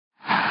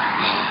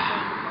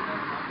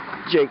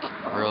Jake.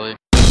 Really?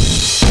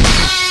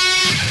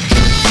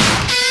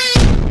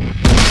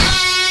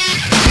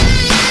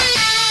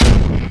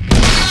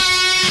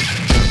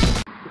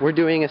 We're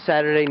doing a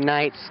Saturday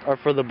nights are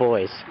for the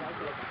boys.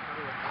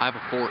 I have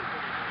a fort.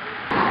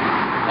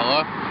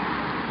 Hello?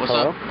 What's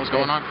Hello? up? What's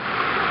going on?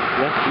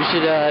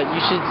 Yeah.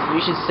 You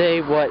should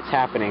say what's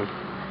happening,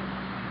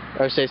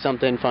 or say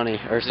something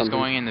funny or Is this something.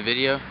 going in the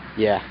video?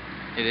 Yeah.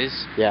 It is?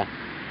 Yeah.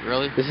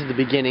 Really? This is the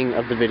beginning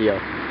of the video.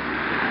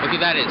 Look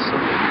at that is.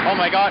 Oh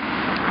my god.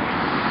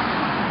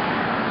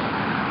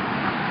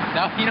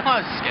 Now you know how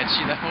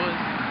sketchy that was?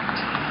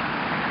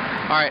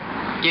 Alright,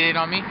 get it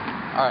on me?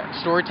 Alright,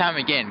 story time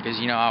again, because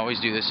you know I always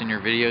do this in your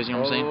videos, you know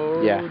what I'm saying?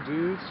 Oh, Yeah.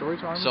 dude, story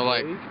time. So,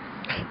 like,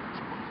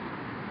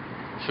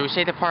 should we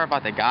say the part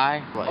about the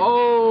guy? Like,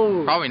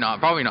 oh! Probably not,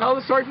 probably not. Tell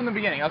the story from the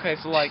beginning. Okay,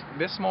 so like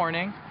this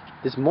morning.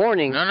 This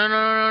morning.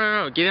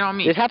 No, get it on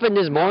me. It happened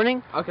this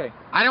morning. Okay.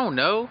 I don't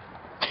know.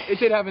 It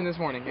did happen this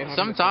morning.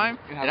 Sometime.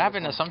 It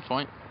happened at some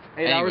point.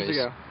 8 hours Anyways.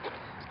 ago.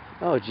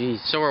 Oh jeez.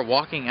 So we're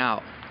walking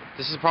out.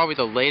 This is probably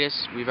the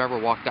latest we've ever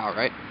walked out,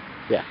 right?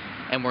 Yeah.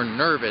 And we're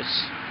nervous.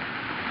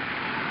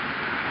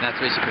 And that's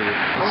basically it.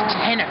 It's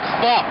 10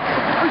 o'clock.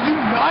 Are you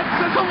nuts?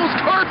 That's almost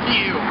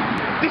curfew.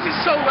 This is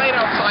so late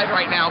outside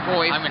right now,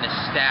 boys. I'm gonna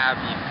stab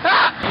you.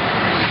 Ah!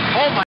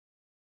 Oh my.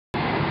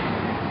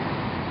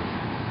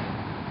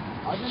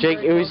 Jake,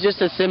 it was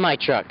just a semi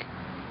truck.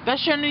 That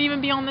shouldn't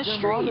even be on the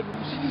street. You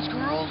see these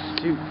girls?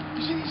 Dude.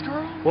 You see these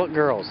girls? What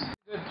girls?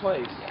 Good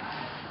place.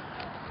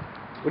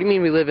 What do you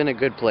mean we live in a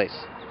good place?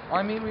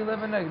 I mean, we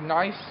live in a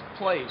nice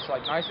place,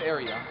 like nice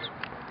area.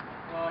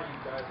 Oh, you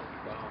guys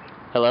are dumb.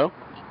 Hello?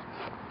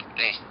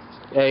 Hey,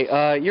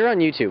 Hey, you're on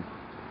YouTube.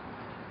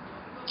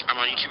 I'm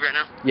on YouTube right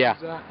now? Yeah.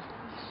 Who's that?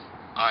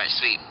 Alright,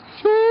 sweet.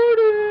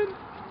 Jordan!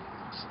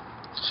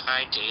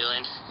 Hi,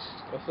 Jalen.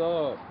 What's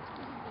up?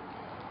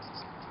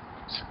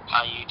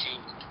 Hi,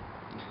 YouTube.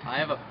 I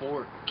have a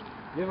fork.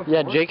 You have a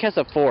Yeah, fork? Jake has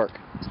a fork.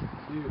 Dude,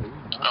 are you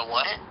nuts? A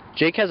what?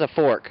 Jake has a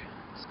fork.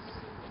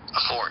 A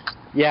fork.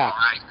 Yeah.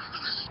 Alright.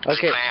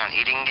 Okay. You plan on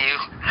eating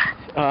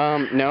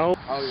you? No.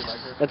 Oh, you like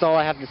her? That's all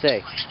I have to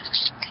say.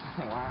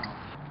 Wow.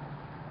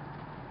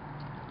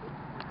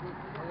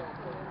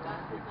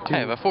 I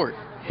have a fork.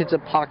 It's a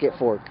pocket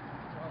fork.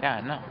 Yeah,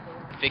 I know.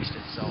 Fixed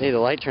it so. Hey, the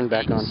light turned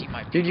back You can on. see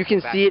my Dude, you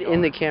can see it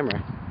in the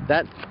camera.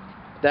 That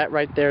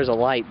right there is a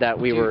light that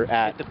we were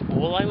at. If the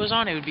pool I was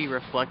on, it would be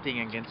reflecting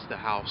against the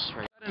house,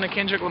 right? In a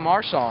Kendrick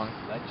Lamar song.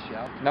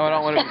 No, I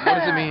don't. What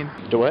does it mean?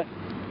 Do what?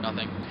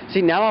 Nothing.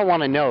 See, now I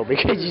want to know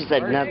because you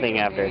said nothing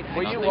after.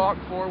 Will you walk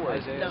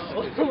forward?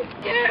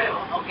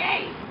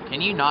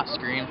 Can you not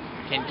scream?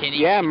 Can you?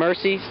 Yeah,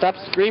 Mercy, stop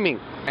screaming.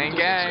 Gang,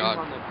 God.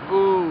 gang.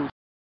 Ooh.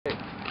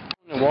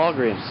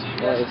 Walgreens.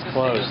 Well, it's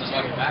closed.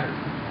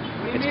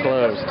 It's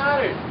closed.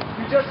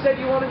 You just said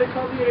you wanted to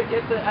come here to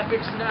get the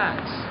epic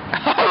snacks.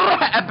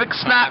 Epic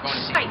I'm not snacks. going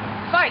to see.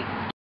 Fight.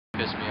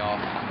 Piss me off.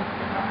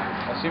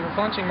 I'll see you for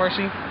punching,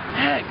 Mercy.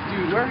 Heck,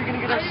 dude, where are we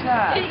gonna get our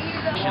snacks?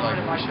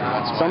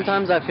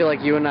 Sometimes I feel like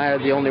you and I are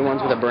the only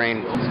ones with a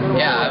brain.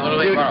 Yeah, I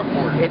literally Dude, brought a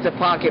fork. it's a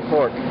pocket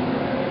fork.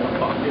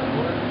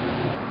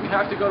 We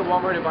have to go to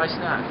Walmart to buy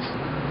snacks.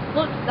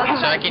 So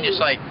I can just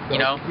like, you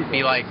know,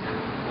 be like,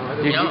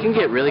 Dude, you can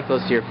get really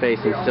close to your face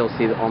and still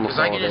see almost because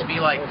I all can of just it.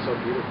 be like,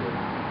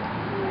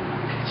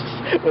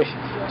 Wait,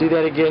 do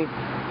that again.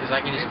 because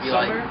I can just be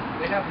like,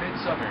 They have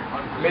midsummer.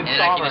 and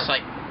then I can just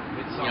like,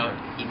 you know,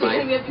 eat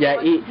my.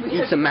 Yeah,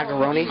 eat some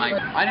macaroni.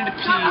 I need to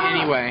pee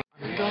anyway.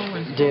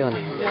 Jalen,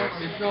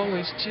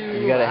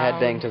 you gotta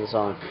headbang to the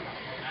song.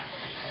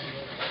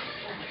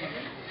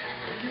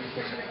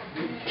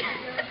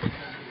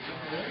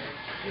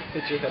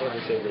 Hit your head on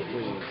the table,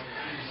 please.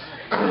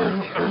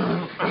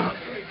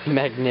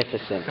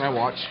 Magnificent. Can I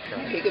watch?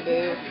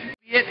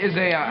 It is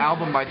a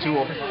album by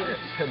Tool.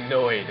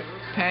 Annoyed.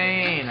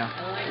 Pain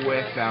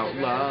without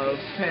love,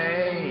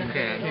 pain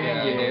can't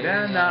get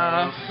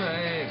enough.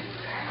 Pain.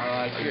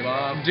 I like your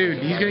love. Dude,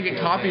 he's gonna get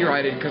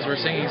copyrighted because we're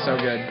singing so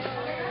good.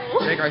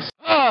 Take our.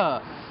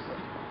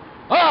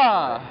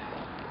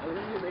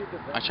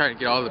 I try to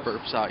get all the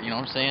burps out, you know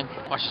what I'm saying?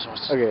 Watch this, watch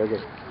this.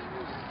 Okay.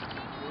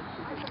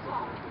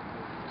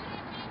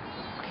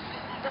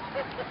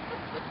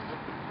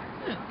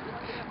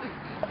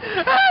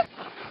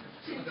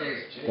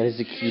 That is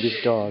the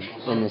cutest dog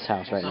in this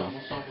house right now.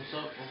 What's up?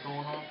 What's going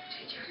on?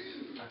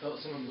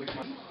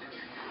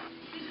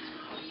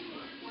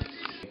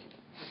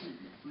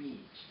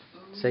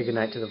 Say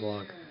goodnight to the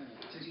vlog.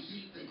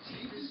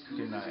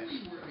 Good night.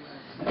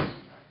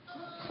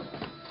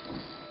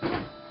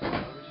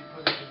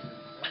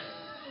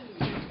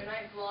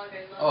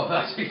 Oh,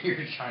 that's what you're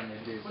trying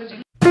to do.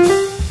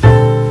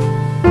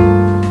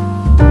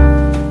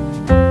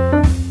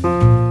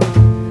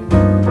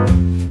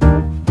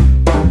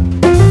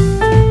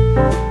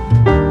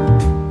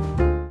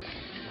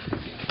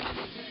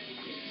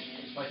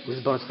 This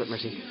is bonus clip,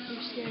 Mercy.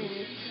 You're scaring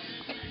me.